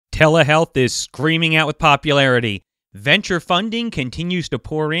Telehealth is screaming out with popularity. Venture funding continues to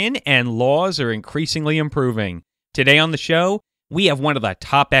pour in, and laws are increasingly improving. Today on the show, we have one of the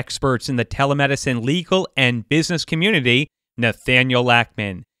top experts in the telemedicine legal and business community, Nathaniel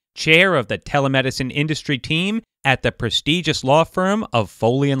Lacktman, chair of the telemedicine industry team at the prestigious law firm of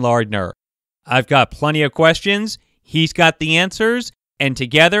Foley and Lardner. I've got plenty of questions, he's got the answers, and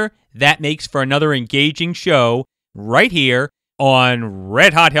together, that makes for another engaging show right here on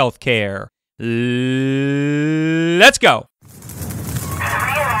Red Hot Healthcare. Let's go.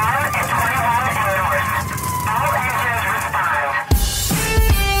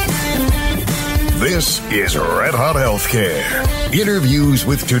 This is Red Hot Healthcare. Interviews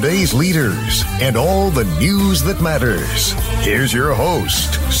with today's leaders and all the news that matters. Here's your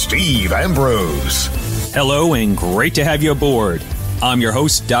host, Steve Ambrose. Hello and great to have you aboard. I'm your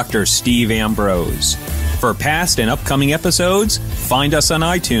host, Dr. Steve Ambrose. For past and upcoming episodes, find us on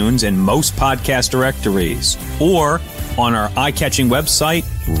iTunes and most podcast directories, or on our eye-catching website,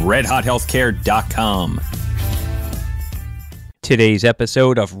 redhothealthcare.com. Today's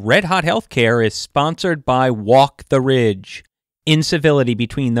episode of Red Hot Healthcare is sponsored by Walk the Ridge. Incivility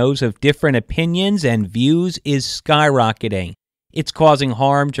between those of different opinions and views is skyrocketing. It's causing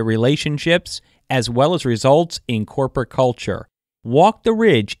harm to relationships as well as results in corporate culture. Walk the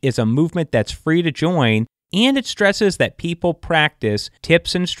Ridge is a movement that's free to join, and it stresses that people practice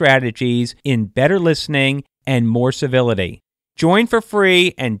tips and strategies in better listening and more civility. Join for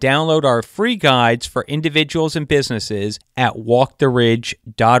free and download our free guides for individuals and businesses at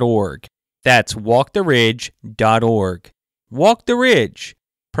walktheridge.org. That's walktheridge.org. Walk the Ridge,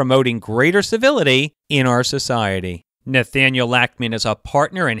 promoting greater civility in our society. Nathaniel Lacktman is a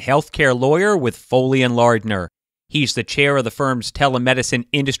partner and healthcare lawyer with Foley and Lardner. He's the chair of the firm's telemedicine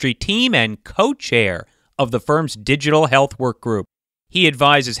industry team and co-chair of the firm's digital health work group. He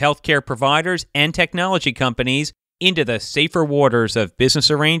advises healthcare providers and technology companies into the safer waters of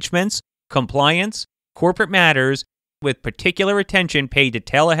business arrangements, compliance, corporate matters, with particular attention paid to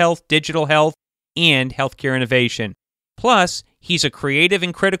telehealth, digital health, and healthcare innovation. Plus, he's a creative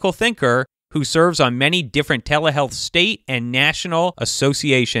and critical thinker who serves on many different telehealth state and national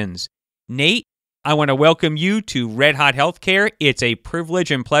associations. Nate, I want to welcome you to Red Hot Healthcare. It's a privilege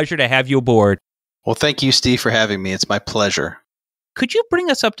and pleasure to have you aboard. Well, thank you, Steve, for having me. It's my pleasure. Could you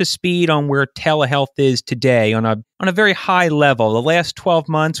bring us up to speed on where telehealth is today on a very high level? The last 12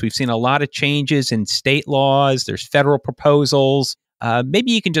 months, we've seen a lot of changes in state laws. There's federal proposals.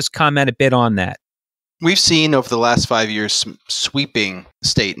 Maybe you can just comment a bit on that. We've seen over the last 5 years some sweeping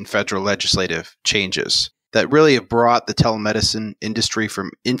state and federal legislative changes that really have brought the telemedicine industry from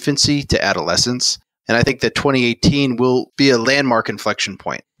infancy to adolescence. And I think that 2018 will be a landmark inflection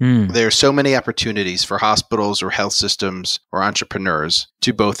point. There are so many opportunities for hospitals or health systems or entrepreneurs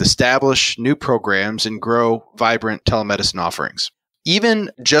to both establish new programs and grow vibrant telemedicine offerings. Even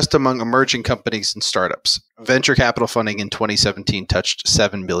just among emerging companies and startups, venture capital funding in 2017 touched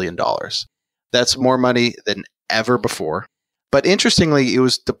 $7 billion. That's more money than ever before. But interestingly, it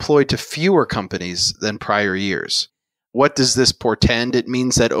was deployed to fewer companies than prior years. What does this portend? It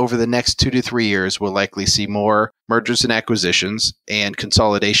means that over the next 2 to 3 years, we'll likely see more mergers and acquisitions and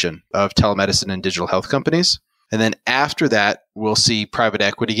consolidation of telemedicine and digital health companies. And then after that, we'll see private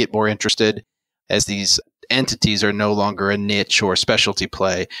equity get more interested as these entities are no longer a niche or specialty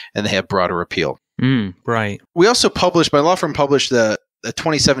play and they have broader appeal. Right. We also my law firm published the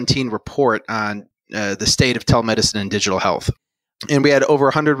 2017 report on the state of telemedicine and digital health. And we had over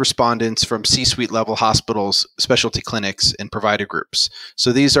 100 respondents from C-suite level hospitals, specialty clinics, and provider groups.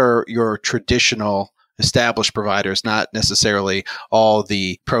 So these are your traditional established providers, not necessarily all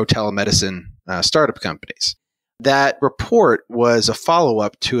the pro-telemedicine startup companies. That report was a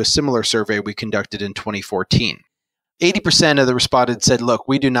follow-up to a similar survey we conducted in 2014. 80% of the respondents said, look,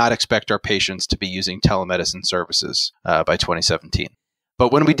 we do not expect our patients to be using telemedicine services by 2017.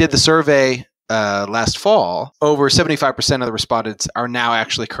 But when we did the survey last fall, over 75% of the respondents are now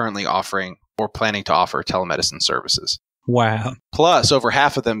actually currently offering or planning to offer telemedicine services. Wow. Plus, over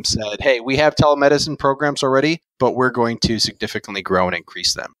half of them said, hey, we have telemedicine programs already, but we're going to significantly grow and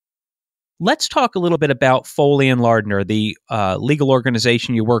increase them. Let's talk a little bit about Foley and Lardner, the legal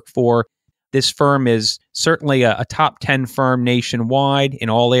organization you work for. This firm is certainly a top 10 firm nationwide in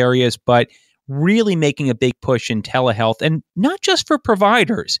all areas, but really making a big push in telehealth, and not just for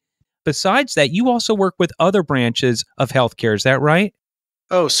providers. Besides that, you also work with other branches of healthcare. Is that right?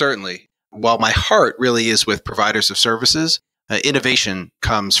 Oh, certainly. While my heart really is with providers of services, innovation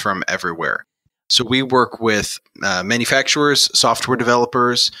comes from everywhere. So we work with manufacturers, software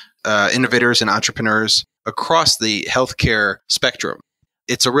developers, innovators, and entrepreneurs across the healthcare spectrum.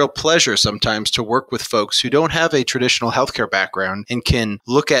 It's a real pleasure sometimes to work with folks who don't have a traditional healthcare background and can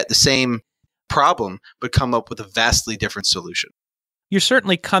look at the same problem but come up with a vastly different solution. You're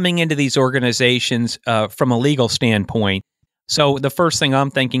certainly coming into these organizations from a legal standpoint. So the first thing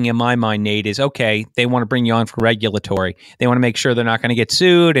I'm thinking in my mind, Nate, is, okay, they want to bring you on for regulatory. They want to make sure they're not going to get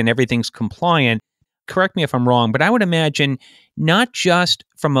sued and everything's compliant. Correct me if I'm wrong, but I would imagine not just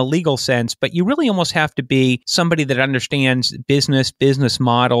from a legal sense, but you really almost have to be somebody that understands business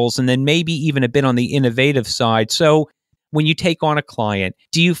models, and then maybe even a bit on the innovative side. So when you take on a client,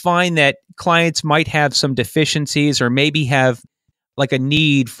 do you find that clients might have some deficiencies or maybe have like a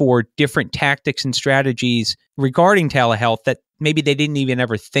need for different tactics and strategies regarding telehealth that maybe they didn't even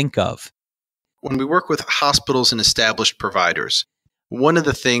ever think of? When we work with hospitals and established providers, one of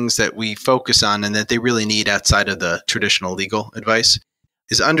the things that we focus on and that they really need outside of the traditional legal advice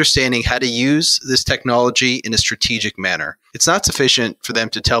is understanding how to use this technology in a strategic manner. It's not sufficient for them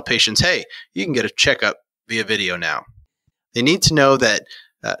to tell patients, hey, you can get a checkup via video now. They need to know that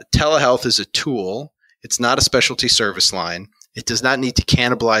telehealth is a tool. It's not a specialty service line. It does not need to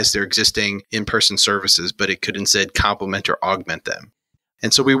cannibalize their existing in-person services, but it could instead complement or augment them.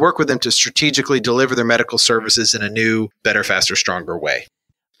 And so we work with them to strategically deliver their medical services in a new, better, faster, stronger way.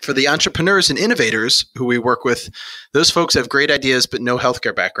 For the entrepreneurs and innovators who we work with, those folks have great ideas but no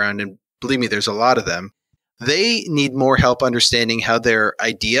healthcare background, and believe me, there's a lot of them. They need more help understanding how their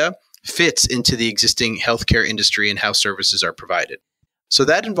idea fits into the existing healthcare industry and how services are provided. So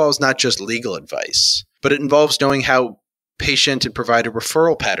that involves not just legal advice, but it involves knowing how patient and provider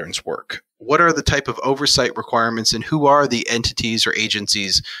referral patterns work. What are the type of oversight requirements and who are the entities or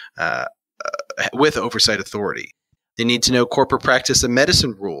agencies with oversight authority? They need to know corporate practice and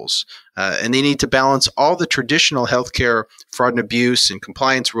medicine rules, and they need to balance all the traditional healthcare fraud and abuse and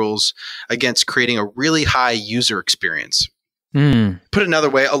compliance rules against creating a really high user experience. Put another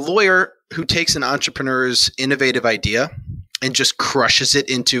way, a lawyer who takes an entrepreneur's innovative idea and just crushes it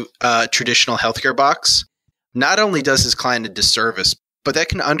into a traditional healthcare box not only does his client a disservice, but that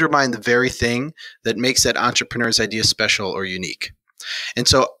can undermine the very thing that makes that entrepreneur's idea special or unique. And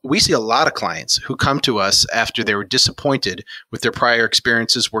so we see a lot of clients who come to us after they were disappointed with their prior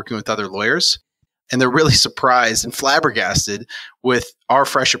experiences working with other lawyers, and they're really surprised and flabbergasted with our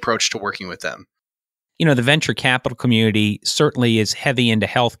fresh approach to working with them. You know, the venture capital community certainly is heavy into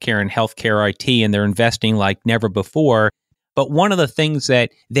healthcare and healthcare IT, and they're investing like never before. But one of the things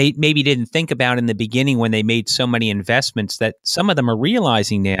that they maybe didn't think about in the beginning when they made so many investments that some of them are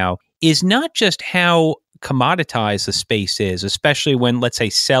realizing now is not just how commoditized the space is, especially when, let's say,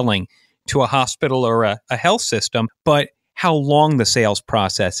 selling to a hospital or a health system, but how long the sales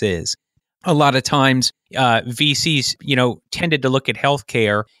process is. A lot of times, VCs, tended to look at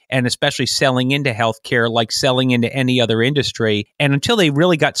healthcare and especially selling into healthcare like selling into any other industry. And until they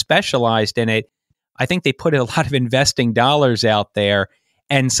really got specialized in it, I think they put a lot of investing dollars out there.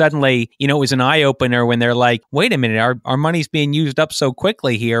 And suddenly, it was an eye-opener when they're like, wait a minute, our money's being used up so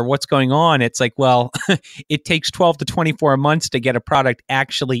quickly here. What's going on? It's like, well, it takes 12 to 24 months to get a product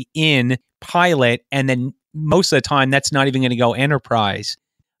actually in pilot. And then most of the time, that's not even going to go enterprise.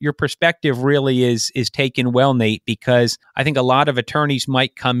 Your perspective really is taken well, Nate, because I think a lot of attorneys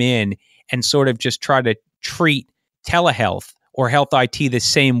might come in and sort of just try to treat telehealth or health IT the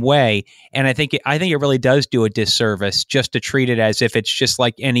same way. And I think it really does do a disservice just to treat it as if it's just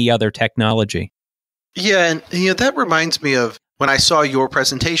like any other technology. Yeah, and that reminds me of when I saw your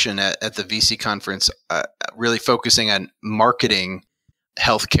presentation at the VC conference, really focusing on marketing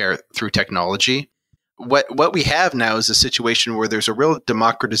healthcare through technology. What we have now is a situation where there's a real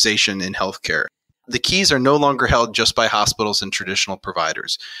democratization in healthcare. The keys are no longer held just by hospitals and traditional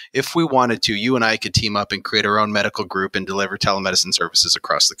providers. If we wanted to, you and I could team up and create our own medical group and deliver telemedicine services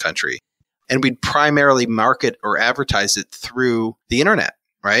across the country. And we'd primarily market or advertise it through the internet,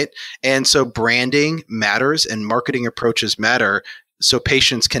 right? And so branding matters and marketing approaches matter so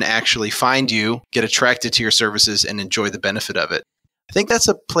patients can actually find you, get attracted to your services, and enjoy the benefit of it. I think that's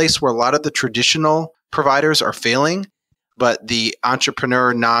a place where a lot of the traditional providers are failing, but the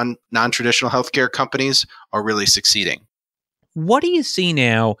entrepreneur, non-traditional healthcare companies are really succeeding. What do you see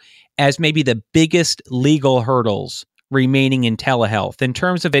now as maybe the biggest legal hurdles remaining in telehealth in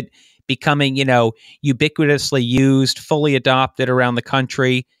terms of it becoming, ubiquitously used, fully adopted around the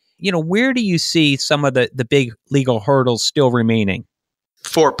country? Where do you see some of the big legal hurdles still remaining?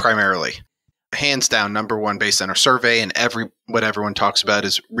 4 primarily. Hands down, number one, based on our survey and what everyone talks about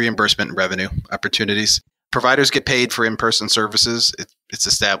is reimbursement and revenue opportunities. Providers get paid for in-person services. It's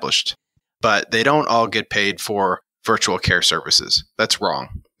established, but they don't all get paid for virtual care services. That's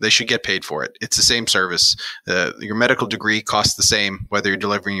wrong. They should get paid for it. It's the same service. Your medical degree costs the same whether you're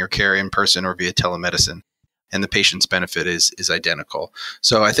delivering your care in person or via telemedicine, and the patient's benefit is identical.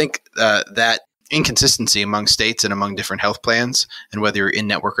 So I think that inconsistency among states and among different health plans, and whether you're in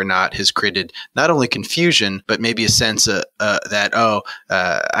network or not, has created not only confusion, but maybe a sense that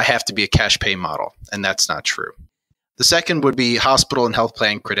I have to be a cash pay model, and that's not true. The second would be hospital and health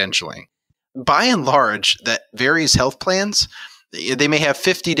plan credentialing. By and large, that various health plans, they may have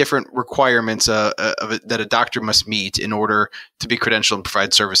 50 different requirements that a doctor must meet in order to be credentialed and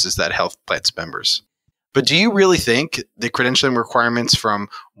provide services that health plan's members. But do you really think the credentialing requirements from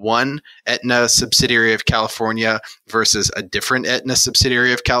one Aetna subsidiary of California versus a different Aetna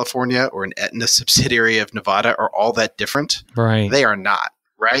subsidiary of California or an Aetna subsidiary of Nevada are all that different? Right. They are not,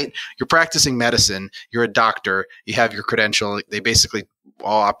 right? You're practicing medicine, you're a doctor, you have your credential, they basically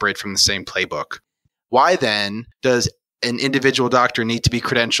all operate from the same playbook. Why then does an individual doctor need to be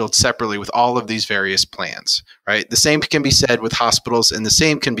credentialed separately with all of these various plans, right? The same can be said with hospitals, and the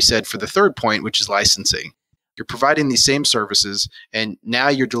same can be said for the third point, which is licensing. You're providing these same services, and now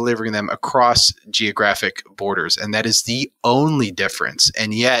you're delivering them across geographic borders, and that is the only difference.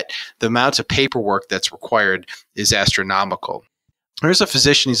 And yet, the amount of paperwork that's required is astronomical. There's a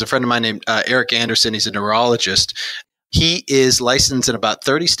physician, he's a friend of mine named Eric Anderson, he's a neurologist. He is licensed in about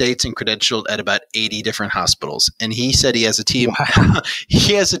 30 states and credentialed at about 80 different hospitals. And he said he has a team. Wow.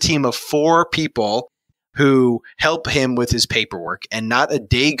 He has a team of 4 people who help him with his paperwork. And not a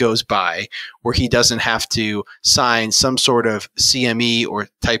day goes by where he doesn't have to sign some sort of CME or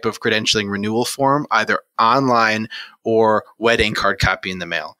type of credentialing renewal form, either online or wet ink hard copy in the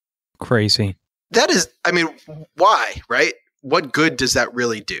mail. Crazy. That is, I mean, why, right? What good does that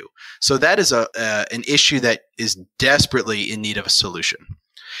really do? So that is an issue that is desperately in need of a solution.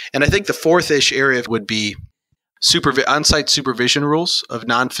 And I think the fourth-ish area would be on-site supervision rules of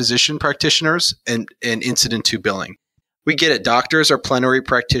non-physician practitioners and incident to billing. We get it. Doctors are plenary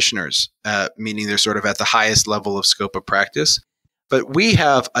practitioners, meaning they're sort of at the highest level of scope of practice. But we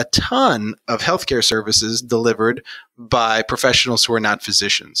have a ton of healthcare services delivered by professionals who are not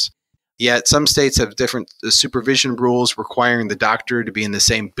physicians. Yet some states have different supervision rules requiring the doctor to be in the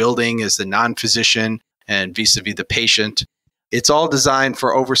same building as the non-physician and vis-a-vis the patient. It's all designed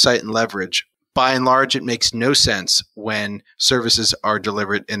for oversight and leverage. By and large, it makes no sense when services are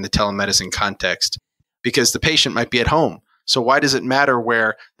delivered in the telemedicine context because the patient might be at home. So why does it matter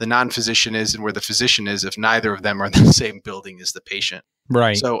where the non-physician is and where the physician is if neither of them are in the same building as the patient?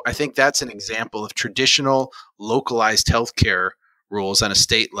 Right. So I think that's an example of traditional localized healthcare rules on a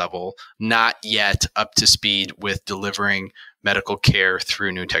state level, not yet up to speed with delivering medical care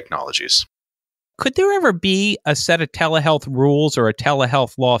through new technologies. Could there ever be a set of telehealth rules or a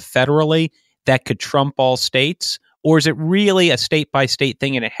telehealth law federally that could trump all states? Or is it really a state-by-state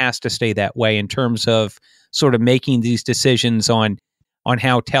thing and it has to stay that way in terms of sort of making these decisions on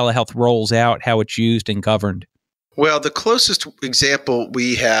how telehealth rolls out, how it's used and governed? Well, the closest example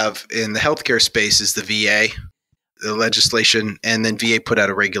we have in the healthcare space is the VA. The legislation, and then VA put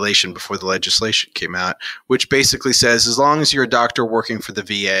out a regulation before the legislation came out, which basically says as long as you're a doctor working for the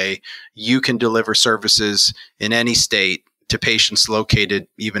VA, you can deliver services in any state to patients located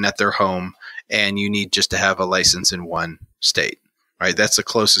even at their home, and you need just to have a license in one state. Right? That's the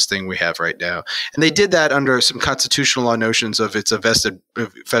closest thing we have right now. And they did that under some constitutional law notions of it's a vested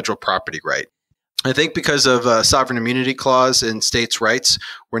federal property right. I think because of sovereign immunity clause and states' rights,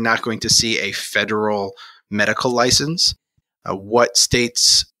 we're not going to see a federal medical license. What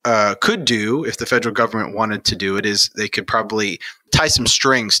states could do if the federal government wanted to do it is they could probably tie some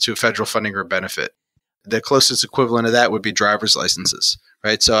strings to a federal funding or benefit. The closest equivalent of that would be driver's licenses,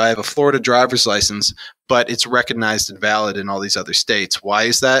 right? So I have a Florida driver's license, but it's recognized and valid in all these other states. Why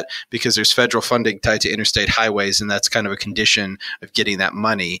is that? Because there's federal funding tied to interstate highways, and that's kind of a condition of getting that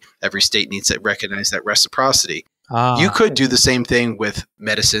money. Every state needs to recognize that reciprocity. You could do the same thing with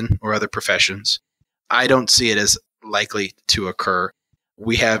medicine or other professions. I don't see it as likely to occur.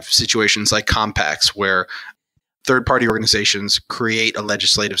 We have situations like compacts where third-party organizations create a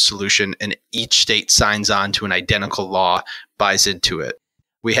legislative solution and each state signs on to an identical law, buys into it.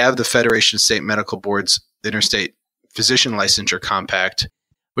 We have the Federation of State Medical Boards Interstate Physician Licensure Compact,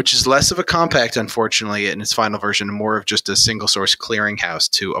 which is less of a compact, unfortunately, in its final version, and more of just a single-source clearinghouse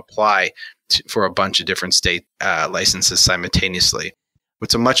to apply for a bunch of different state licenses simultaneously.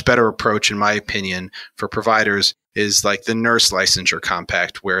 What's a much better approach, in my opinion, for providers is like the nurse licensure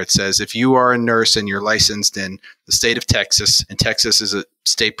compact, where it says if you are a nurse and you're licensed in the state of Texas, and Texas is a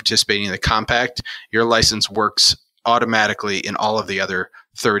state participating in the compact, your license works automatically in all of the other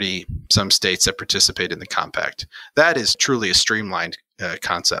 30 some states that participate in the compact. That is truly a streamlined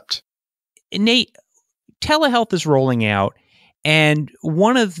concept. Nate, telehealth is rolling out, and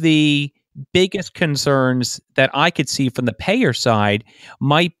one of the biggest concerns that I could see from the payer side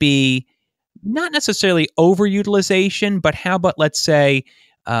might be not necessarily overutilization, but how about, let's say,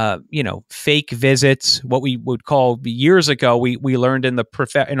 fake visits. What we would call years ago, we learned in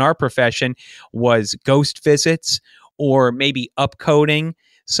our profession was ghost visits, or maybe upcoding.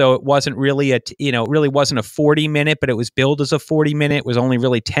 So it wasn't really really wasn't a 40-minute, but it was billed as a 40-minute. It was only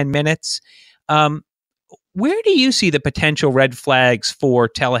really 10 minutes. Where do you see the potential red flags for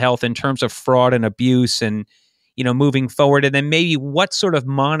telehealth in terms of fraud and abuse and, moving forward? And then maybe what sort of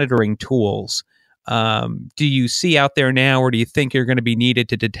monitoring tools do you see out there now, or do you think you're going to be needed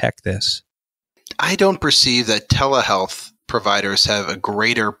to detect this? I don't perceive that telehealth providers have a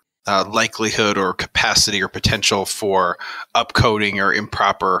greater likelihood or capacity or potential for upcoding or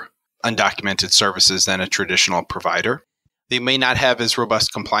improper undocumented services than a traditional provider. They may not have as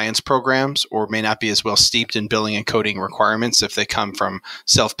robust compliance programs or may not be as well steeped in billing and coding requirements if they come from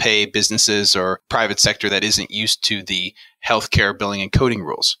self-pay businesses or private sector that isn't used to the healthcare billing and coding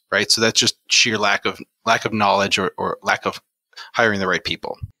rules, right? So that's just sheer lack of knowledge or lack of hiring the right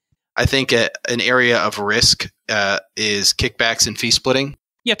people. I think an area of risk is kickbacks and fee splitting.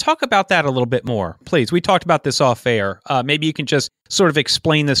 Yeah, talk about that a little bit more, please. We talked about this off air. Maybe you can just sort of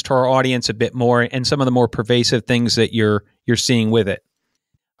explain this to our audience a bit more and some of the more pervasive things that you're seeing with it.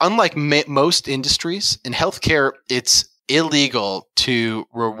 Unlike most industries, in healthcare, it's illegal to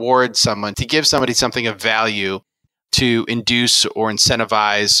reward someone, to give somebody something of value to induce or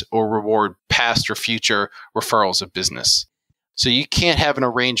incentivize or reward past or future referrals of business. So you can't have an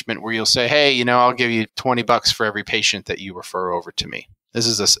arrangement where you'll say, hey, I'll give you $20 for every patient that you refer over to me. This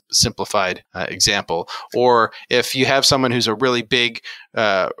is a simplified example. Or if you have someone who's a really big,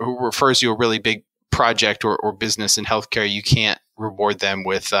 who refers you a really big project or business in healthcare, you can't reward them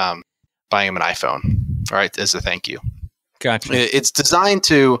with buying them an iPhone, all right, as a thank you. Gotcha. It's designed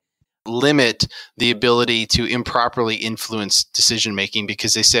to limit the ability to improperly influence decision-making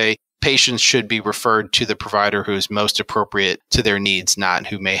because they say patients should be referred to the provider who is most appropriate to their needs, not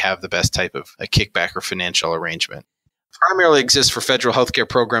who may have the best type of a kickback or financial arrangement. Primarily exists for federal healthcare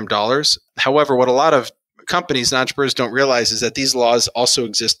program dollars. However, what a lot of companies and entrepreneurs don't realize is that these laws also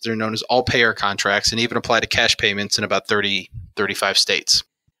exist. They're known as all-payer contracts and even apply to cash payments in about 35 states.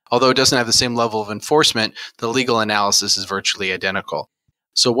 Although it doesn't have the same level of enforcement, the legal analysis is virtually identical.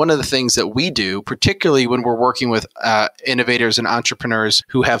 So one of the things that we do, particularly when we're working with innovators and entrepreneurs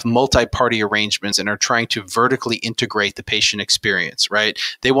who have multi-party arrangements and are trying to vertically integrate the patient experience, right?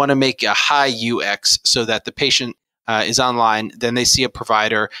 They want to make a high UX so that the patient is online, then they see a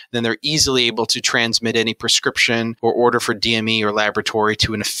provider, then they're easily able to transmit any prescription or order for DME or laboratory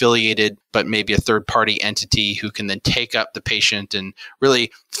to an affiliated, but maybe a third-party entity who can then take up the patient and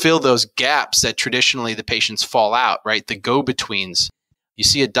really fill those gaps that traditionally the patients fall out, right? The go-betweens. You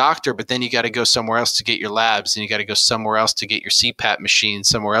see a doctor, but then you got to go somewhere else to get your labs, and you got to go somewhere else to get your CPAP machine,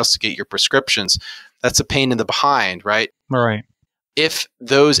 somewhere else to get your prescriptions. That's a pain in the behind, right? Right. If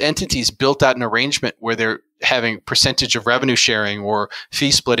those entities built out an arrangement where they're having percentage of revenue sharing or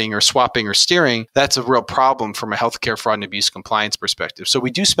fee splitting or swapping or steering, that's a real problem from a healthcare fraud and abuse compliance perspective. So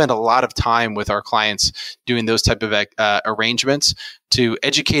we do spend a lot of time with our clients doing those type of arrangements to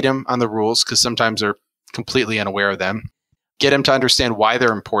educate them on the rules, because sometimes they're completely unaware of them, get them to understand why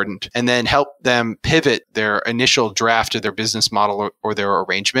they're important, and then help them pivot their initial draft of their business model or their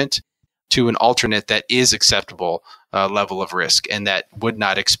arrangement to an alternate that is acceptable level of risk and that would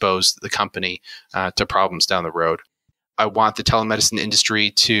not expose the company to problems down the road. I want the telemedicine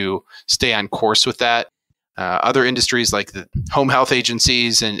industry to stay on course with that. Other industries like the home health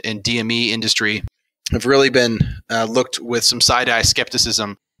agencies and DME industry have really been looked with some side-eye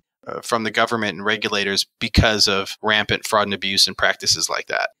skepticism from the government and regulators because of rampant fraud and abuse and practices like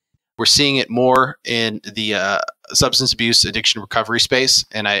that. We're seeing it more in the substance abuse addiction recovery space,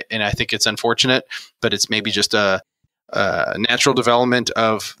 and I think it's unfortunate, but it's maybe just a natural development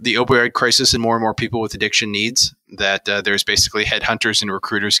of the opioid crisis and more people with addiction needs, that there's basically headhunters and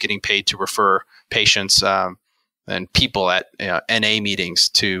recruiters getting paid to refer patients and people at NA meetings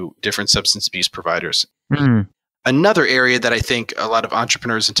to different substance abuse providers. Mm. Another area that I think a lot of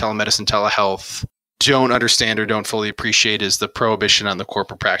entrepreneurs in telemedicine, telehealth don't understand or don't fully appreciate is the prohibition on the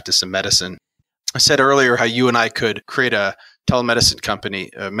corporate practice of medicine. I said earlier how you and I could create a telemedicine company,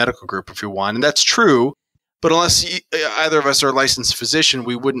 a medical group if we want, and that's true. But unless either of us are a licensed physician,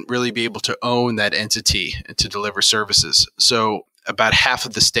 we wouldn't really be able to own that entity and to deliver services. So about half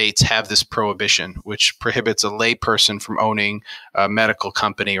of the states have this prohibition, which prohibits a layperson from owning a medical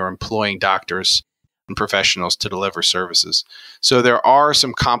company or employing doctors. and professionals to deliver services. So there are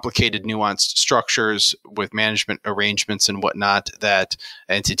some complicated, nuanced structures with management arrangements and whatnot that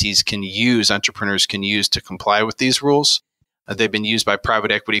entities can use, entrepreneurs can use to comply with these rules. They've been used by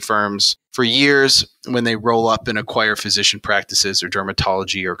private equity firms for years when they roll up and acquire physician practices or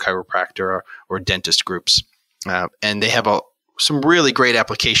dermatology or chiropractor or dentist groups. And they have some really great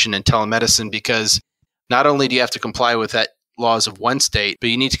application in telemedicine, because not only do you have to comply with that laws of one state, but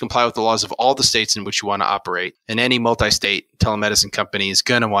you need to comply with the laws of all the states in which you want to operate. And any multi-state telemedicine company is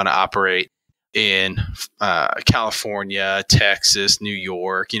going to want to operate in California, Texas, New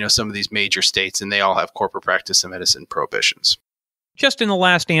York, some of these major states, and they all have corporate practice of medicine prohibitions. Just in the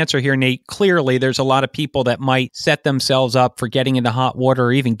last answer here, Nate, clearly there's a lot of people that might set themselves up for getting into hot water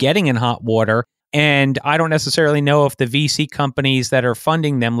or even getting in hot water. And I don't necessarily know if the VC companies that are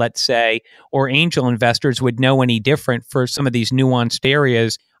funding them, let's say, or angel investors would know any different for some of these nuanced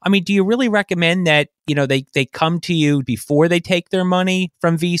areas. I mean, do you really recommend that, they come to you before they take their money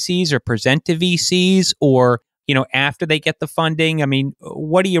from VCs or present to VCs, or, after they get the funding? I mean,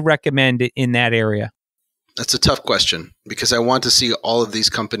 what do you recommend in that area? That's a tough question, because I want to see all of these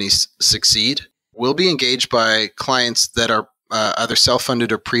companies succeed. We'll be engaged by clients that are either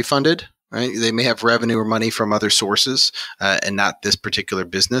self-funded or pre-funded. Right? They may have revenue or money from other sources and not this particular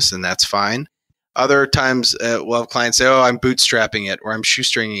business, and that's fine. Other times we'll have clients say, I'm bootstrapping it or I'm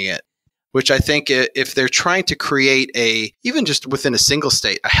shoestringing it, which I think if they're trying to create even just within a single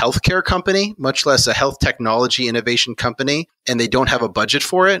state, a healthcare company, much less a health technology innovation company, and they don't have a budget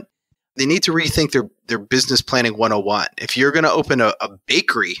for it, they need to rethink their business planning 101. If you're going to open a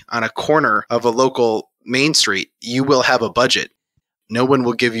bakery on a corner of a local main street, you will have a budget. No one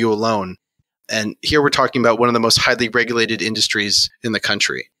will give you a loan. And here we're talking about one of the most highly regulated industries in the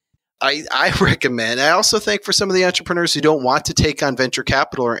country. I recommend, I also think for some of the entrepreneurs who don't want to take on venture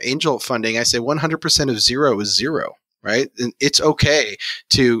capital or angel funding, I say 100% of zero is zero, right? And it's okay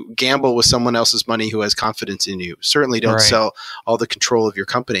to gamble with someone else's money who has confidence in you. Certainly don't sell all the control of your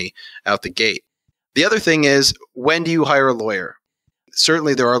company out the gate. The other thing is, when do you hire a lawyer?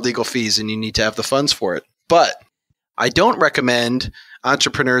 Certainly there are legal fees and you need to have the funds for it. But I don't recommend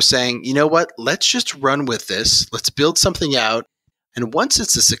entrepreneurs saying, you know what, let's just run with this. Let's build something out. And once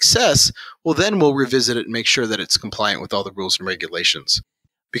it's a success, well, then we'll revisit it and make sure that it's compliant with all the rules and regulations.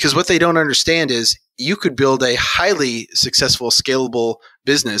 Because what they don't understand is you could build a highly successful, scalable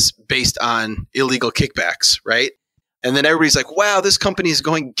business based on illegal kickbacks, right? And then everybody's like, wow, this company is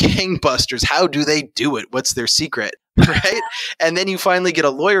going gangbusters. How do they do it? What's their secret? Right? And then you finally get a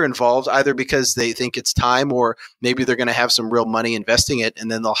lawyer involved, either because they think it's time, or maybe they're going to have some real money investing it.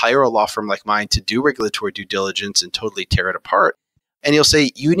 And then they'll hire a law firm like mine to do regulatory due diligence and totally tear it apart. And you'll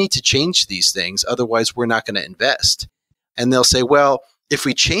say, you need to change these things. Otherwise, we're not going to invest. And they'll say, well, if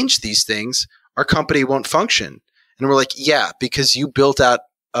we change these things, our company won't function. And we're like, yeah, because you built out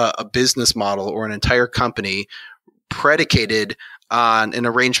a business model or an entire company predicated on an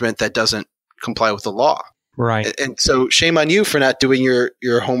arrangement that doesn't comply with the law. Right. And so shame on you for not doing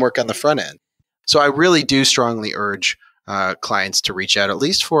your homework on the front end. So I really do strongly urge clients to reach out, at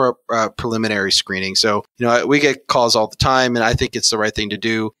least for a preliminary screening. So, we get calls all the time, and I think it's the right thing to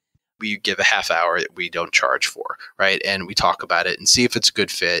do. We give a half hour that we don't charge for, right? And we talk about it and see if it's a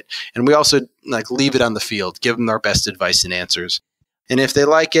good fit. And we also leave it on the field, give them our best advice and answers. And if they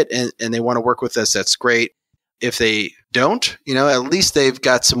like it and they want to work with us, that's great. If they don't, at least they've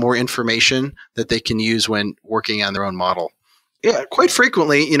got some more information that they can use when working on their own model. Yeah, quite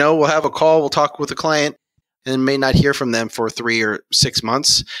frequently, we'll have a call, we'll talk with a client, and may not hear from them for 3 or 6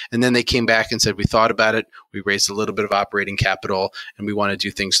 months. And then they came back and said, we thought about it, we raised a little bit of operating capital, and we want to do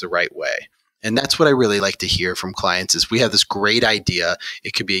things the right way. And that's what I really like to hear from clients is we have this great idea.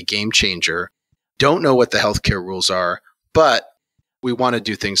 It could be a game changer. Don't know what the healthcare rules are, but we want to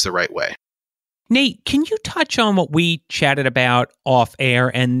do things the right way. Nate, can you touch on what we chatted about off air,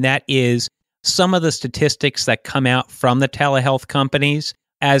 and that is some of the statistics that come out from the telehealth companies?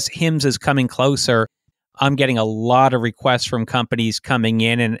 As HIMSS is coming closer, I'm getting a lot of requests from companies coming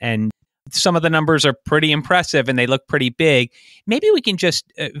in, and some of the numbers are pretty impressive and they look pretty big. Maybe we can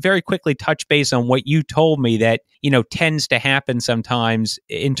just very quickly touch base on what you told me that, tends to happen sometimes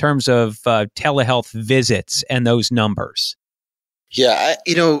in terms of telehealth visits and those numbers. Yeah,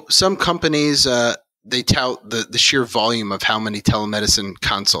 some companies, they tout the sheer volume of how many telemedicine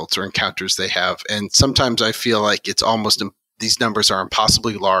consults or encounters they have. And sometimes I feel like it's almost, these numbers are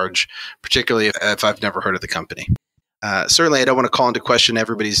impossibly large, particularly if I've never heard of the company. Certainly, I don't want to call into question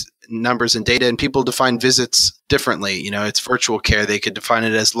everybody's numbers and data, and people define visits differently. It's virtual care. They could define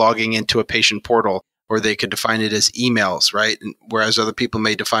it as logging into a patient portal or they could define it as emails, right? And whereas other people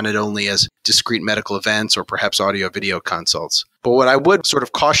may define it only as discrete medical events or perhaps audio-video consults. But what I would sort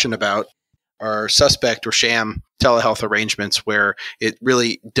of caution about are suspect or sham telehealth arrangements where it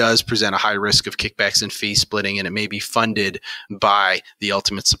really does present a high risk of kickbacks and fee splitting, and it may be funded by the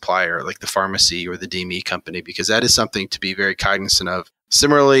ultimate supplier, like the pharmacy or the DME company, because that is something to be very cognizant of.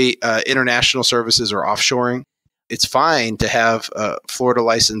 Similarly, international services or offshoring. It's fine to have a Florida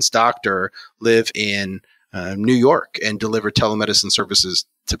licensed doctor live in New York and deliver telemedicine services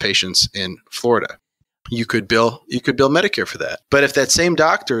to patients in Florida. You could bill Medicare for that. But if that same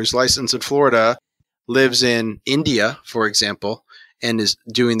doctor is licensed in Florida, lives in India, for example, and is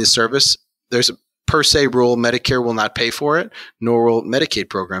doing this service, there's a per se rule Medicare will not pay for it, nor will Medicaid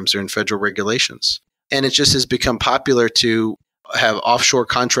programs. They're in federal regulations. And it just has become popular to have offshore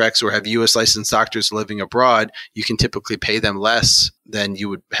contracts or have U.S. licensed doctors living abroad. You can typically pay them less than you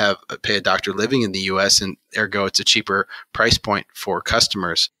would pay a doctor living in the U.S., and ergo it's a cheaper price point for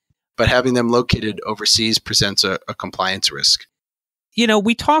customers. But having them located overseas presents a compliance risk. You know,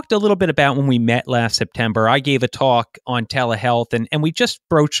 we talked a little bit about when we met last September. I gave a talk on telehealth, and we just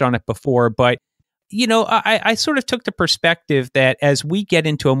broached on it before. But, you know, I sort of took the perspective that as we get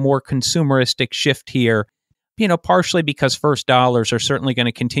into a more consumeristic shift here, you know, partially because first dollars are certainly going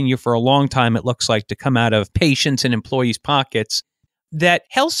to continue for a long time, it looks like, to come out of patients' and employees' pockets, that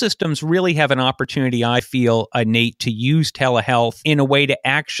health systems really have an opportunity, I feel, Nate, to use telehealth in a way to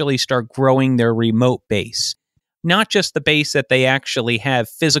actually start growing their remote base. Not just the base that they actually have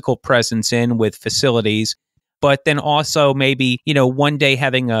physical presence in with facilities, but then also maybe, you know, one day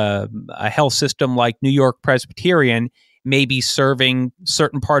having a health system like New York Presbyterian maybe serving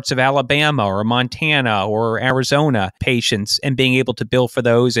certain parts of Alabama or Montana or Arizona patients and being able to bill for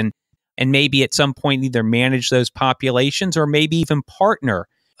those and maybe at some point either manage those populations or maybe even partner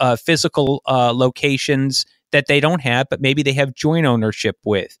physical locations that they don't have, but maybe they have joint ownership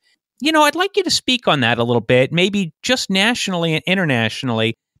with. You know, I'd like you to speak on that a little bit, maybe just nationally and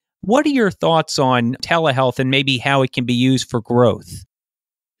internationally. What are your thoughts on telehealth and maybe how it can be used for growth?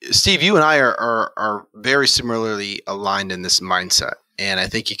 Steve, you and I are very similarly aligned in this mindset. And I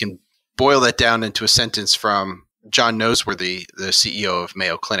think you can boil that down into a sentence from John Noseworthy, the CEO of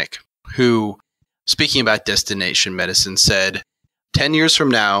Mayo Clinic, who, speaking about destination medicine, said, 10 years from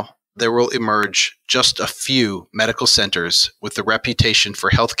now, there will emerge just a few medical centers with the reputation for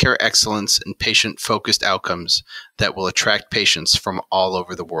healthcare excellence and patient-focused outcomes that will attract patients from all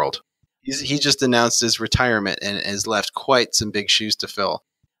over the world. He just announced his retirement and has left quite some big shoes to fill.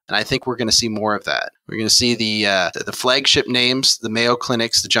 And I think we're going to see more of that. We're going to see the flagship names, the Mayo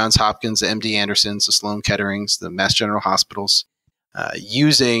Clinics, the Johns Hopkins, the MD Andersons, the Sloan Ketterings, the Mass General Hospitals,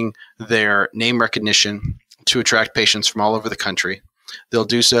 using their name recognition to attract patients from all over the country. They'll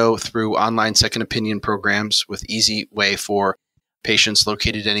do so through online second opinion programs with easy way for patients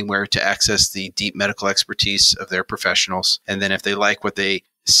located anywhere to access the deep medical expertise of their professionals. And then if they like what they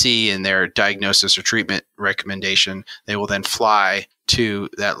see in their diagnosis or treatment recommendation, they will then fly to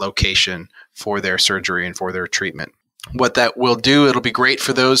that location for their surgery and for their treatment. What that will do, it'll be great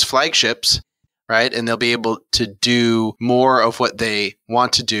for those flagships, right? And they'll be able to do more of what they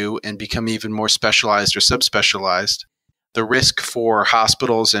want to do and become even more specialized or subspecialized. The risk for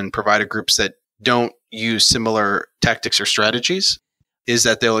hospitals and provider groups that don't use similar tactics or strategies is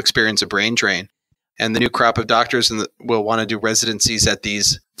that they'll experience a brain drain. And the new crop of doctors will want to do residencies at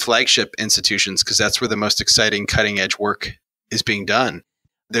these flagship institutions because that's where the most exciting cutting edge work is being done.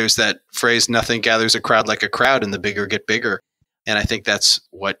 There's that phrase, nothing gathers a crowd like a crowd, and the bigger get bigger. And I think that's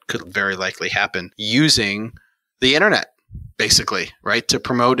what could very likely happen using the internet, basically, right, to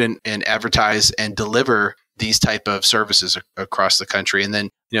promote and advertise and deliver these type of services across the country. And then,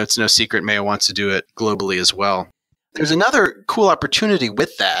 you know, it's no secret Mayo wants to do it globally as well. There's another cool opportunity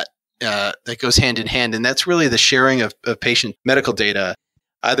with that that goes hand in hand, and that's really the sharing of patient medical data,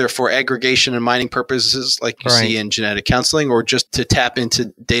 either for aggregation and mining purposes like you see in genetic counseling, or just to tap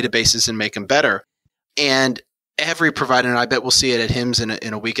into databases and make them better. And every provider, and I bet we'll see it at HIMSS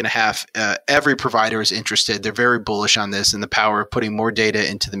in a week and a half, every provider is interested. They're very bullish on this and the power of putting more data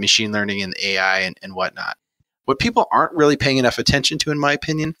into the machine learning and AI and whatnot. What people aren't really paying enough attention to, in my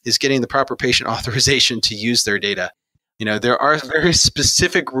opinion, is getting the proper patient authorization to use their data. You know, there are very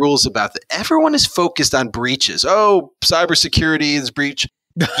specific rules about that. Everyone is focused on breaches. Oh, cybersecurity is breach.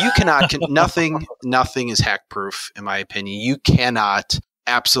 You cannot, nothing is hack proof, in my opinion. You cannot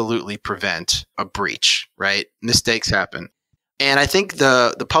absolutely prevent a breach, right? Mistakes happen. And I think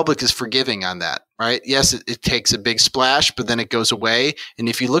the public is forgiving on that, right? Yes, it takes a big splash, but then it goes away. And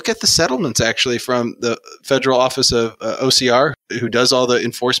if you look at the settlements actually from the Federal Office of OCR, who does all the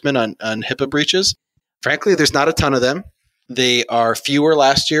enforcement on HIPAA breaches, Frankly, there's not a ton of them. They are fewer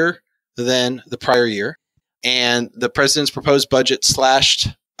last year than the prior year. And the president's proposed budget slashed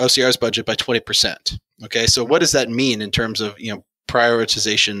OCR's budget by 20%. Okay, so what does that mean in terms of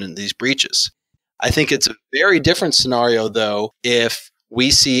prioritization in these breaches? I think it's a very different scenario, though, if we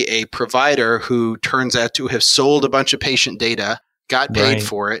see a provider who turns out to have sold a bunch of patient data, got paid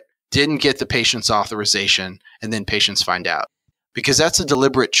for it, didn't get the patient's authorization, and then patients find out. Because that's a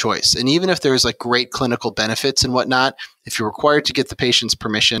deliberate choice. And even if there's like great clinical benefits and whatnot, if you're required to get the patient's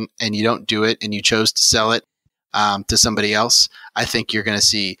permission and you don't do it and you chose to sell it to somebody else, I think you're going to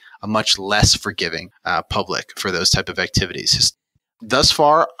see a much less forgiving public for those type of activities. Thus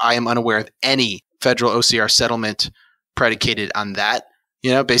far, I am unaware of any federal OCR settlement predicated on that,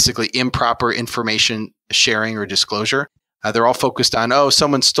 basically improper information sharing or disclosure. They're all focused on,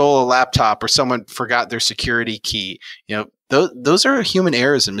 someone stole a laptop or someone forgot their security key. Those are human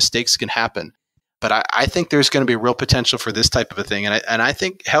errors and mistakes can happen. But I think there's going to be real potential for this type of a thing. And I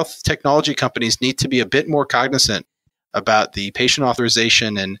think health technology companies need to be a bit more cognizant about the patient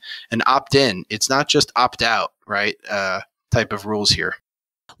authorization and opt in. It's not just opt out, right? Type of rules here.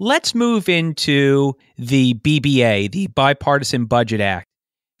 Let's move into the BBA, the Bipartisan Budget Act.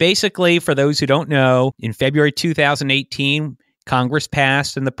 Basically, for those who don't know, in February 2018, Congress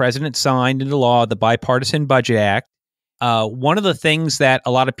passed and the president signed into law the Bipartisan Budget Act. One of the things that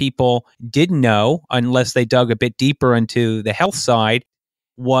a lot of people didn't know, unless they dug a bit deeper into the health side,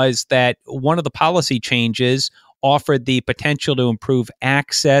 was that one of the policy changes offered the potential to improve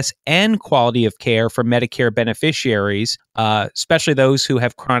access and quality of care for Medicare beneficiaries, especially those who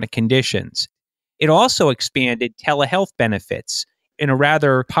have chronic conditions. It also expanded telehealth benefits in a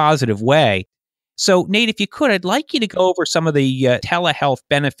rather positive way. So, Nate, if you could, I'd like you to go over some of the telehealth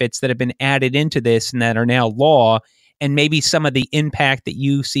benefits that have been added into this and that are now law, and maybe some of the impact that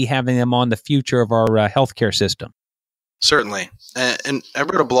you see having them on the future of our healthcare system. Certainly. And I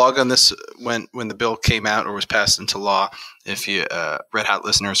wrote a blog on this when the bill came out or was passed into law. If you Red Hot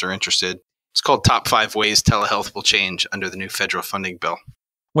listeners are interested, it's called Top 5 Ways Telehealth Will Change Under the New Federal Funding Bill.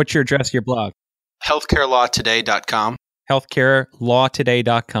 What's your address of your blog? healthcarelawtoday.com.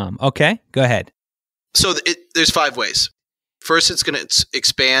 healthcarelawtoday.com. Okay, go ahead. So there's 5 ways. First, it's going to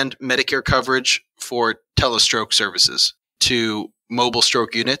expand Medicare coverage for telestroke services to mobile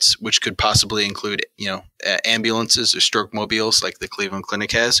stroke units, which could possibly include, ambulances or stroke mobiles like the Cleveland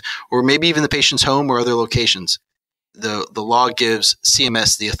Clinic has, or maybe even the patient's home or other locations. The law gives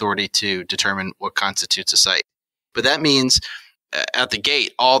CMS the authority to determine what constitutes a site. But that means at the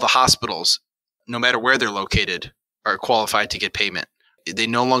gate, all the hospitals, no matter where they're located, are qualified to get payment. They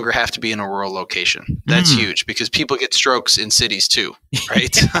no longer have to be in a rural location. That's huge because people get strokes in cities too,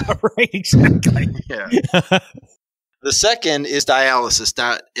 right? Yeah, right, exactly. Yeah. The second is dialysis.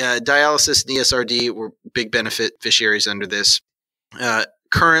 Dialysis and ESRD were big beneficiaries under this.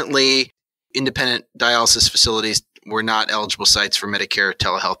 Currently, independent dialysis facilities were not eligible sites for Medicare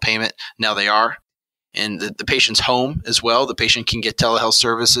telehealth payment. Now they are. And the patient's home as well. The patient can get telehealth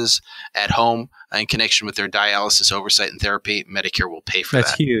services at home in connection with their dialysis oversight and therapy. Medicare will pay for that.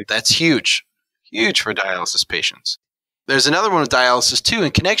 That's huge. That's huge. Huge for dialysis patients. There's another one with dialysis too.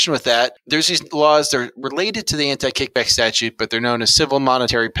 In connection with that, there's these laws. They're related to the anti-kickback statute, but they're known as civil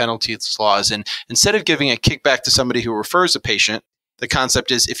monetary penalties laws. And instead of giving a kickback to somebody who refers a patient, the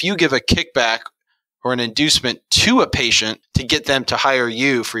concept is if you give a kickback or an inducement to a patient to get them to hire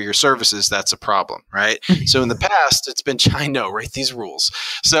you for your services, that's a problem, right? So in the past, it's been, I know, right? These rules.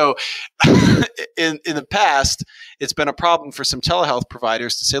 So in the past, it's been a problem for some telehealth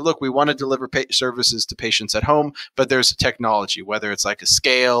providers to say, look, we want to deliver services to patients at home, but there's a technology, whether it's like a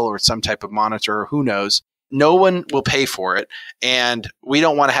scale or some type of monitor, or who knows. No one will pay for it. And we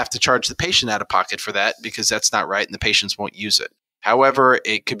don't want to have to charge the patient out of pocket for that because that's not right and the patients won't use it. However,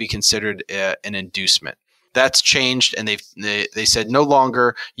 it could be considered an inducement. That's changed, and they said no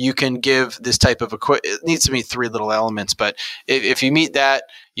longer you can give this type of equipment. It needs to meet 3 little elements, but if you meet that,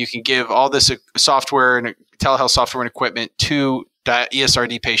 you can give all this software and telehealth software and equipment to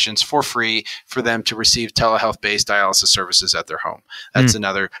ESRD patients for free for them to receive telehealth-based dialysis services at their home. That's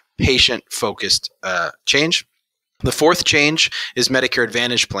another patient-focused change. The fourth change is Medicare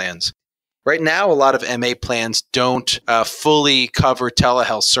Advantage plans. Right now, a lot of MA plans don't fully cover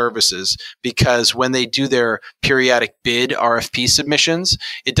telehealth services because when they do their periodic bid RFP submissions,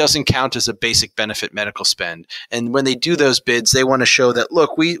 it doesn't count as a basic benefit medical spend. And when they do those bids, they want to show that,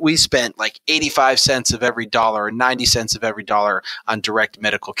 look, we spent like 85 cents of every dollar or 90 cents of every dollar on direct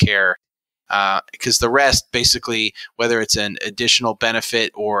medical care. Because the rest, basically, whether it's an additional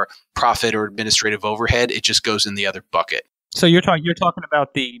benefit or profit or administrative overhead, it just goes in the other bucket. So you're talking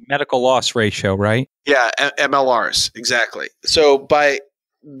about the medical loss ratio, right? Yeah, MLRs, exactly. So by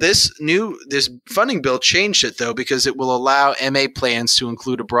this funding bill changed it, though, because it will allow MA plans to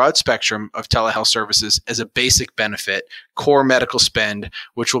include a broad spectrum of telehealth services as a basic benefit, core medical spend,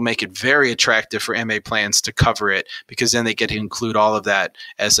 which will make it very attractive for MA plans to cover it, because then they get to include all of that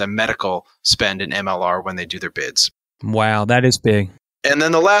as a medical spend in MLR when they do their bids. Wow, that is big. And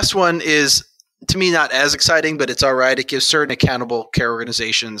then the last one is, to me, not as exciting, but it's all right. It gives certain accountable care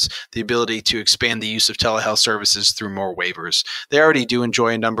organizations the ability to expand the use of telehealth services through more waivers. They already do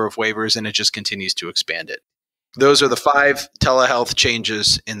enjoy a number of waivers, and it just continues to expand it. Those are the 5 telehealth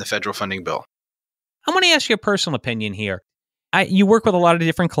changes in the federal funding bill. I want to ask you a personal opinion here. You work with a lot of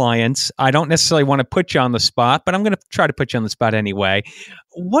different clients. I don't necessarily want to put you on the spot, but I'm going to try to put you on the spot anyway.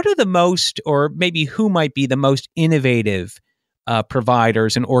 What are the most, or maybe who might be the most innovative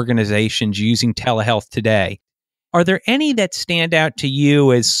providers and organizations using telehealth today? Are there any that stand out to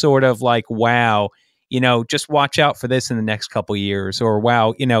you as sort of like, wow, just watch out for this in the next couple of years, or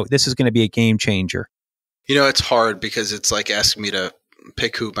wow, this is going to be a game changer? It's hard because it's like asking me to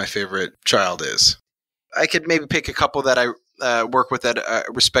pick who my favorite child is. I could maybe pick a couple that I work with that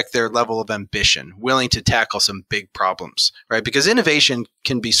respect their level of ambition, willing to tackle some big problems, right? Because innovation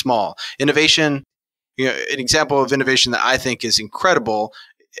can be small. Innovation, an example of innovation that I think is incredible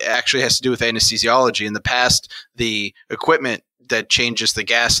actually has to do with anesthesiology. In the past, the equipment that changes the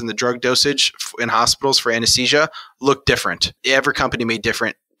gas and the drug dosage in hospitals for anesthesia looked different. Every company made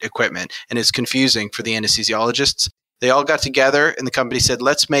different equipment, and it's confusing for the anesthesiologists. They all got together, and the company said,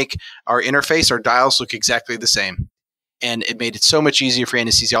 let's make our interface, our dials look exactly the same. And it made it so much easier for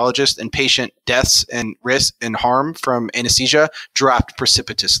anesthesiologists, and patient deaths and risk and harm from anesthesia dropped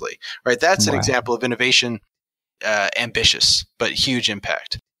precipitously, right? That's an example of innovation, ambitious, but huge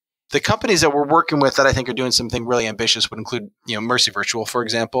impact. The companies that we're working with that I think are doing something really ambitious would include, Mercy Virtual, for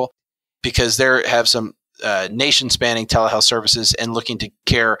example, because they have some nation-spanning telehealth services and looking to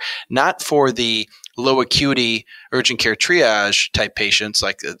care not for the low acuity urgent care triage type patients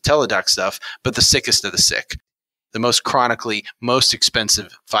like the Teledoc stuff, but the sickest of the sick. The most chronically, most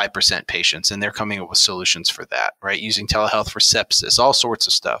expensive 5% patients, and they're coming up with solutions for that, right? Using telehealth for sepsis, all sorts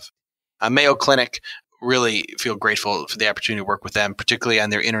of stuff. Mayo Clinic, really feel grateful for the opportunity to work with them, particularly on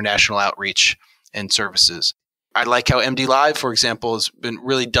their international outreach and services. I like how MD Live, for example, has been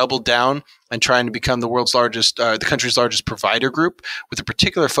really doubled down on trying to become the country's largest provider group, with a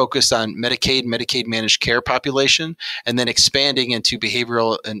particular focus on Medicaid managed care population, and then expanding into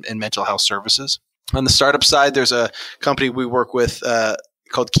behavioral and mental health services. On the startup side, there's a company we work with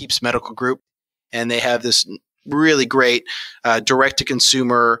called Keeps Medical Group, and they have this really great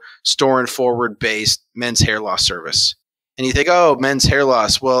direct-to-consumer, store-and-forward-based men's hair loss service. And you think, oh, men's hair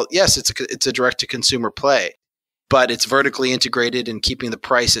loss. Well, yes, it's a direct-to-consumer play, but it's vertically integrated and keeping the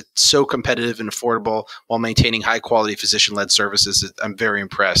price at so competitive and affordable while maintaining high-quality physician-led services. I'm very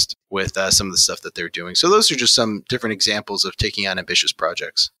impressed with some of the stuff that they're doing. So those are just some different examples of taking on ambitious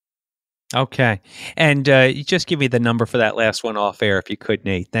projects. Okay. And just give me the number for that last one off air if you could,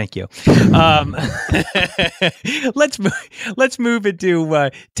 Nate. Thank you. Let's move into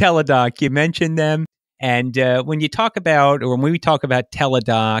Teledoc. You mentioned them. And when we talk about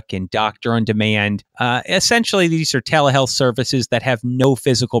Teledoc and Doctor on Demand, essentially these are telehealth services that have no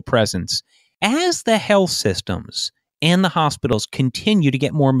physical presence. As the health systems and the hospitals continue to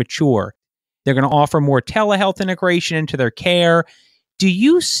get more mature, they're going to offer more telehealth integration into their care. Do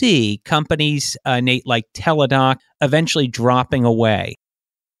you see companies, Nate, like Teledoc eventually dropping away?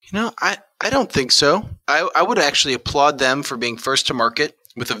 I don't think so. I would actually applaud them for being first to market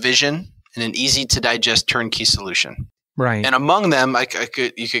with a vision and an easy-to-digest turnkey solution. Right. And among them,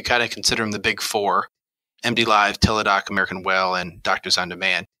 you could kind of consider them the big 4, MD Live, Teledoc, American Well, and Doctors on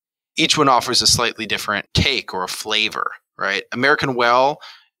Demand. Each one offers a slightly different take or a flavor, right? American Well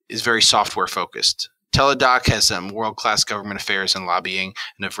is very software-focused. Teledoc has some world-class government affairs and lobbying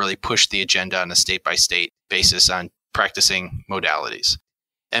and have really pushed the agenda on a state-by-state basis on practicing modalities.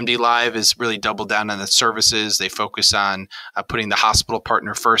 MD Live is really doubled down on the services. They focus on putting the hospital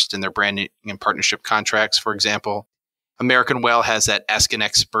partner first in their branding and partnership contracts, for example. American Well has that Ask an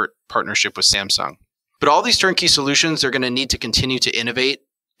Expert partnership with Samsung. But all these turnkey solutions are going to need to continue to innovate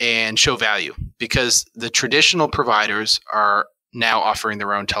and show value because the traditional providers are now offering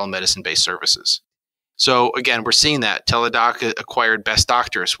their own telemedicine-based services. So again, we're seeing that. Teledoc acquired Best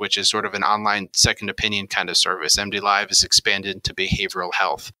Doctors, which is sort of an online second opinion kind of service. MD Live has expanded into behavioral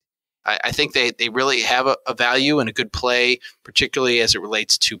health. I think they really have a value and a good play, particularly as it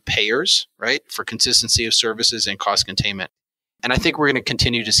relates to payers, right, for consistency of services and cost containment. And I think we're going to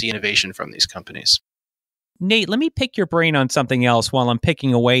continue to see innovation from these companies. Nate, let me pick your brain on something else while I'm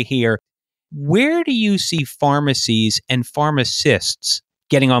picking away here. Where do you see pharmacies and pharmacists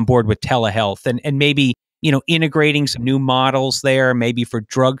getting on board with telehealth and maybe, integrating some new models there, maybe for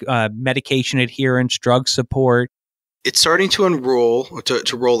drug medication adherence, drug support? It's starting to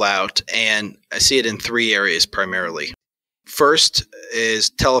roll out, and I see it in three areas primarily. First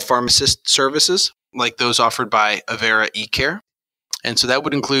is telepharmacist services, like those offered by Avera eCare. And so that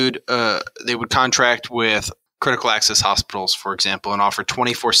would include, they would contract with critical access hospitals, for example, and offer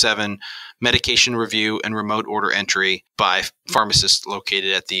 24/7 medication review and remote order entry by pharmacists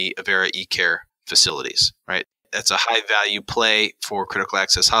located at the Avera eCare facilities, right? That's a high value play for critical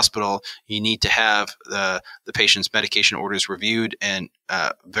access hospital. You need to have the patient's medication orders reviewed and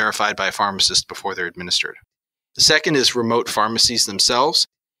verified by a pharmacist before they're administered. The second is remote pharmacies themselves.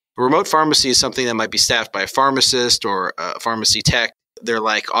 A remote pharmacy is something that might be staffed by a pharmacist or a pharmacy tech. They're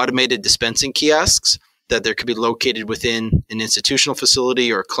like automated dispensing kiosks that there could be located within an institutional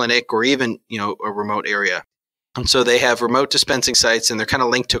facility or clinic or even, a remote area. And so they have remote dispensing sites, and they're kind of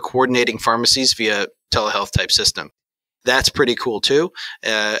linked to coordinating pharmacies via telehealth type system. That's pretty cool too.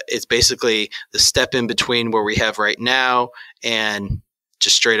 It's basically the step in between where we have right now and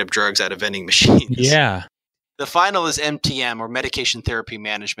just straight up drugs out of vending machines. Yeah. The final is MTM, or medication therapy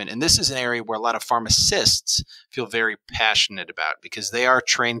management. And this is an area where a lot of pharmacists feel very passionate about because they are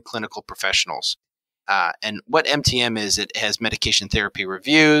trained clinical professionals. And what MTM is, it has medication therapy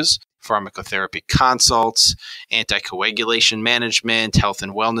reviews, pharmacotherapy consults, anticoagulation management, health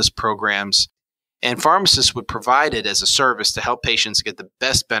and wellness programs. And pharmacists would provide it as a service to help patients get the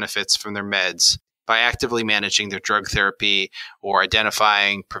best benefits from their meds by actively managing their drug therapy or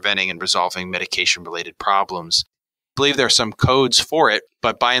identifying, preventing, and resolving medication-related problems. I believe there are some codes for it,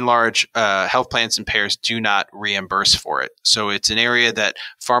 but by and large, health plans and payers do not reimburse for it. So it's an area that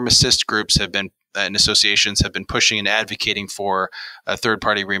pharmacist groups have been and associations have been pushing and advocating for a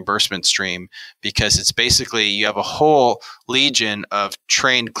third-party reimbursement stream, because it's basically you have a whole legion of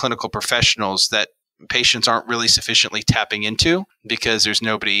trained clinical professionals that patients aren't really sufficiently tapping into because there's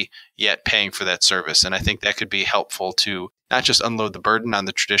nobody yet paying for that service. And I think that could be helpful to not just unload the burden on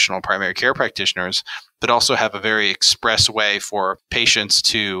the traditional primary care practitioners, but also have a very express way for patients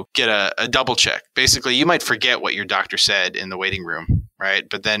to get a double check. Basically, you might forget what your doctor said in the waiting room, right?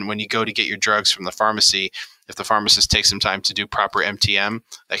 But then when you go to get your drugs from the pharmacy, if the pharmacist takes some time to do proper MTM,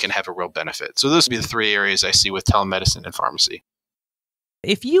 that can have a real benefit. So those would be the three areas I see with telemedicine and pharmacy.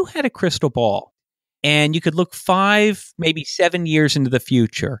 If you had a crystal ball and you could look 5, maybe 7 years into the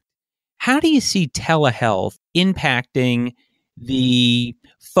future, how do you see telehealth impacting the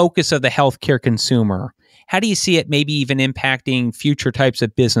focus of the healthcare consumer? How do you see it maybe even impacting future types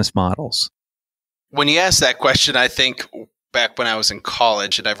of business models? When you ask that question, I think back when I was in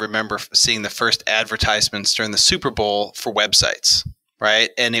college, and I remember seeing the first advertisements during the Super Bowl for websites,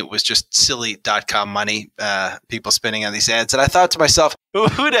 right? And it was just silly .com money, people spending on these ads. And I thought to myself, who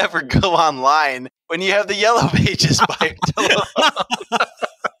would ever go online when you have the yellow pages by your telephone?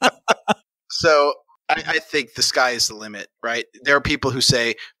 So I think the sky is the limit, right? There are people who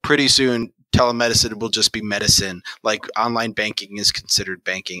say pretty soon telemedicine will just be medicine, like online banking is considered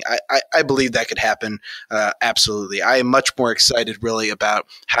banking. I believe that could happen. Absolutely. I am much more excited really about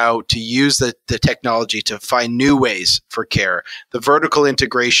how to use the technology to find new ways for care. The vertical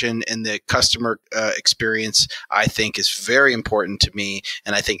integration and the customer experience, I think, is very important to me.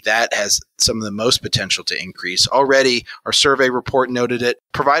 And I think that has some of the most potential to increase. Already, our survey report noted it.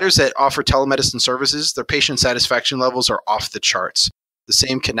 Providers that offer telemedicine services, their patient satisfaction levels are off the charts. The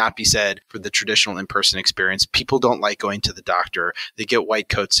same cannot be said for the traditional in-person experience. People don't like going to the doctor. They get white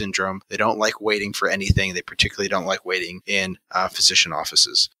coat syndrome. They don't like waiting for anything. They particularly don't like waiting in physician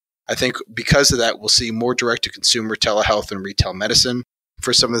offices. I think because of that, we'll see more direct-to-consumer telehealth and retail medicine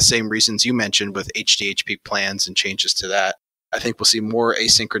for some of the same reasons you mentioned with HDHP plans and changes to that. I think we'll see more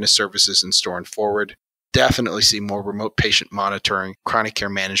asynchronous services in store and forward. Definitely see more remote patient monitoring, chronic care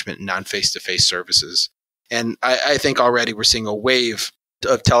management, and non-face-to-face services. And I think already we're seeing a wave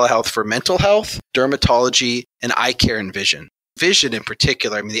of telehealth for mental health, dermatology, and eye care and vision. Vision in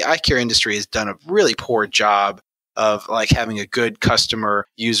particular, I mean, the eye care industry has done a really poor job of like having a good customer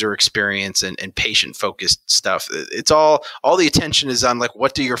user experience and patient-focused stuff. It's all the attention is on like,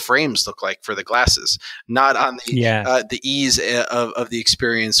 what do your frames look like for the glasses, not on the ease of the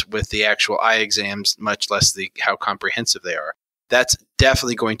experience with the actual eye exams, much less how comprehensive they are. That's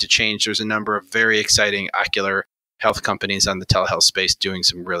definitely going to change. There's a number of very exciting ocular health companies on the telehealth space doing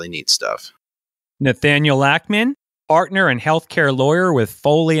some really neat stuff. Nathaniel Lacktman, partner and healthcare lawyer with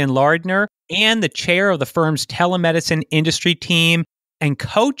Foley and Lardner, and the chair of the firm's telemedicine industry team. and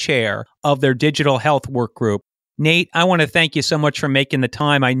co-chair of their digital health work group. Nate, I want to thank you so much for making the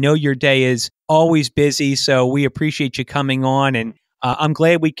time. I know your day is always busy, so we appreciate you coming on, and I'm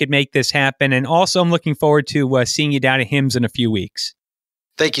glad we could make this happen. And also, I'm looking forward to seeing you down at HIMSS in a few weeks.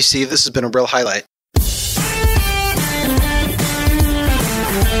 Thank you, Steve. This has been a real highlight.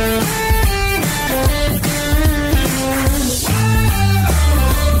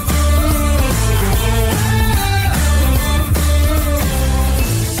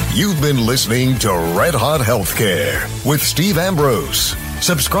 You've been listening to Red Hot Healthcare with Steve Ambrose.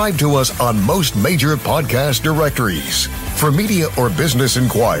 Subscribe to us on most major podcast directories. For media or business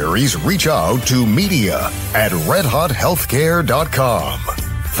inquiries, reach out to media@redhothealthcare.com.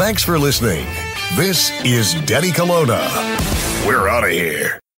 Thanks for listening. This is Denny Colonna. We're out of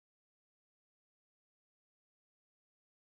here.